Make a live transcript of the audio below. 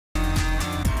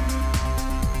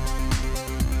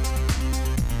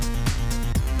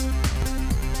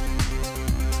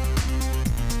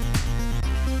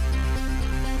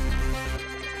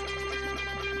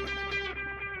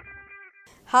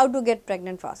how to get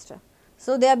pregnant faster.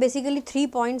 So there are basically 3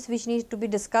 points which need to be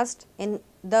discussed in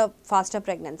the faster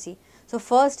pregnancy. So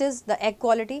first is the egg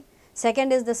quality,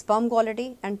 second is the sperm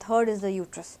quality, and third is the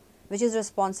uterus, which is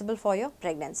responsible for your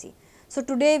pregnancy. So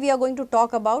today we are going to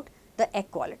talk about the egg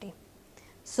quality.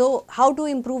 So how to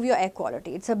improve your egg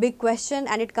quality? It's a big question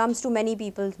and it comes to many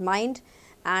people's mind,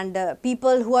 and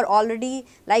people who are already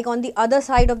like on the other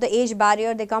side of the age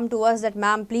barrier, they come to us that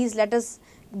ma'am, please let us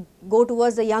go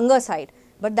towards the younger side.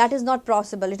 But that is not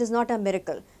possible. It is not a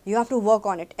miracle. You have to work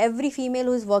on it. Every female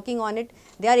who is working on it,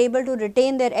 they are able to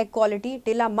retain their egg quality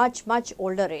till a much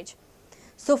older age.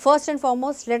 So first and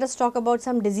foremost, let us talk about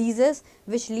some diseases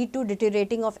which lead to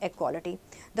deteriorating of egg quality.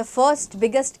 The first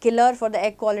biggest killer for the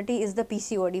egg quality is the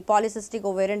PCOD, polycystic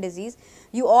ovarian disease.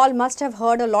 You all must have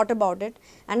heard a lot about it,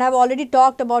 and I have already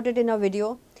talked about it in a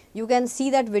video. You can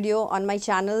see that video on my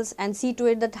channels and see to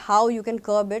it that how you can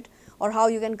curb it or how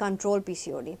you can control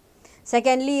PCOD.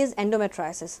 Secondly is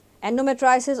endometriosis.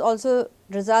 Endometriosis also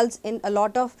results in a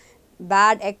lot of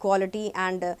bad egg quality,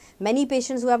 and many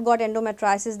patients who have got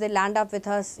endometriosis, they land up with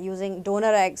us using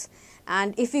donor eggs,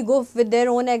 and if we go with their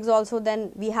own eggs also,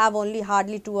 then we have only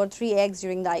hardly 2 or 3 eggs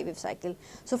during the IVF cycle.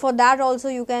 So for that also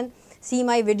you can see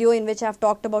my video in which I have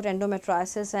talked about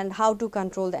endometriosis and how to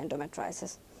control the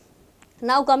endometriosis.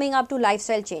 Now coming up to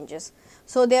lifestyle changes.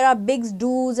 So there are big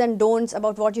do's and don'ts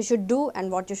about what you should do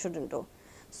and what you shouldn't do.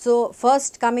 So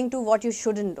first coming to what you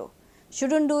shouldn't do.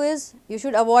 Shouldn't do is you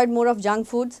should avoid more of junk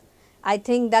foods. I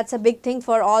think that's a big thing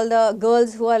for all the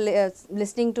girls who are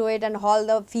listening to it and all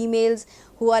the females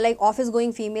who are like office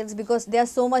going females, because they are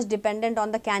so much dependent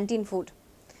on the canteen food.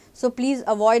 So please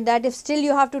avoid that. If still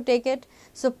you have to take it,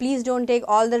 so please don't take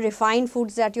all the refined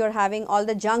foods that you are having, all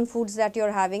the junk foods that you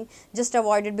are having, just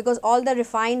avoid it, because all the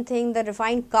refined thing, the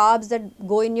refined carbs that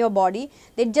go in your body,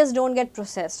 they just don't get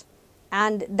processed,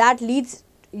 and that leads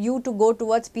you to go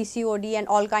towards PCOD and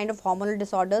all kind of hormonal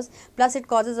disorders, plus it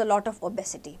causes a lot of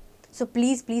obesity. So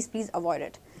please avoid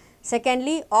it.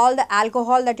 Secondly, all the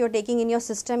alcohol that you are taking in your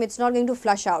system, it's not going to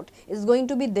flush out. It's going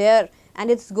to be there and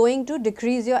it's going to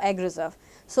decrease your egg reserve.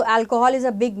 So alcohol is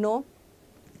a big no.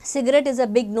 Cigarette is a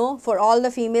big no for all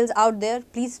the females out there.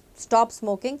 Please stop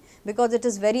smoking, because it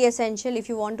is very essential if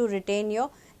you want to retain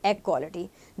your egg quality.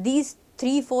 These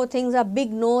 3-4 things are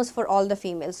big no's for all the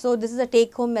females. So this is a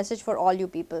take home message for all you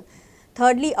people.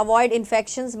 Thirdly, avoid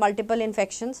infections, multiple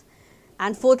infections.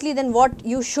 And fourthly, then what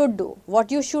you should do. What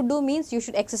you should do means you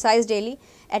should exercise daily.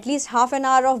 At least half an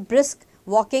hour of brisk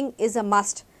walking is a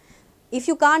must. If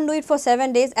you can't do it for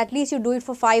 7 days, at least you do it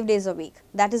for 5 days a week.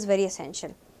 That is very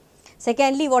essential.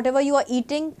 Secondly, whatever you are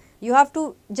eating, you have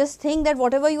to just think that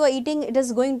whatever you are eating, it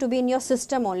is going to be in your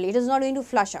system only. It is not going to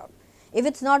flush out. If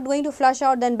it's not going to flush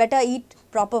out, then better eat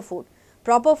proper food.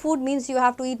 Proper food means you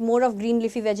have to eat more of green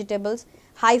leafy vegetables,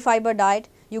 high fiber diet.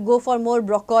 You go for more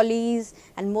broccolis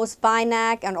and more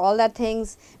spinach and all that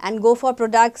things, and go for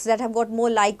products that have got more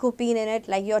lycopene in it,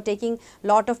 like you are taking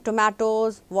lot of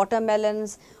tomatoes,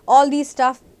 watermelons, all these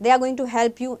stuff, they are going to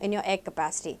help you in your egg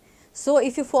capacity. So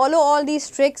if you follow all these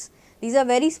tricks, these are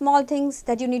very small things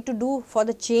that you need to do for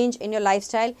the change in your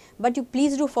lifestyle, but you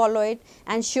please do follow it,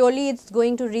 and surely it's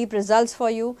going to reap results for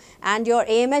you, and your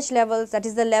AMH levels, that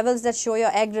is the levels that show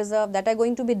your egg reserve, that are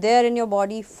going to be there in your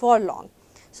body for long.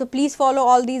 So please follow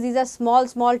all these. These are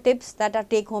small tips that are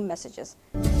take home messages.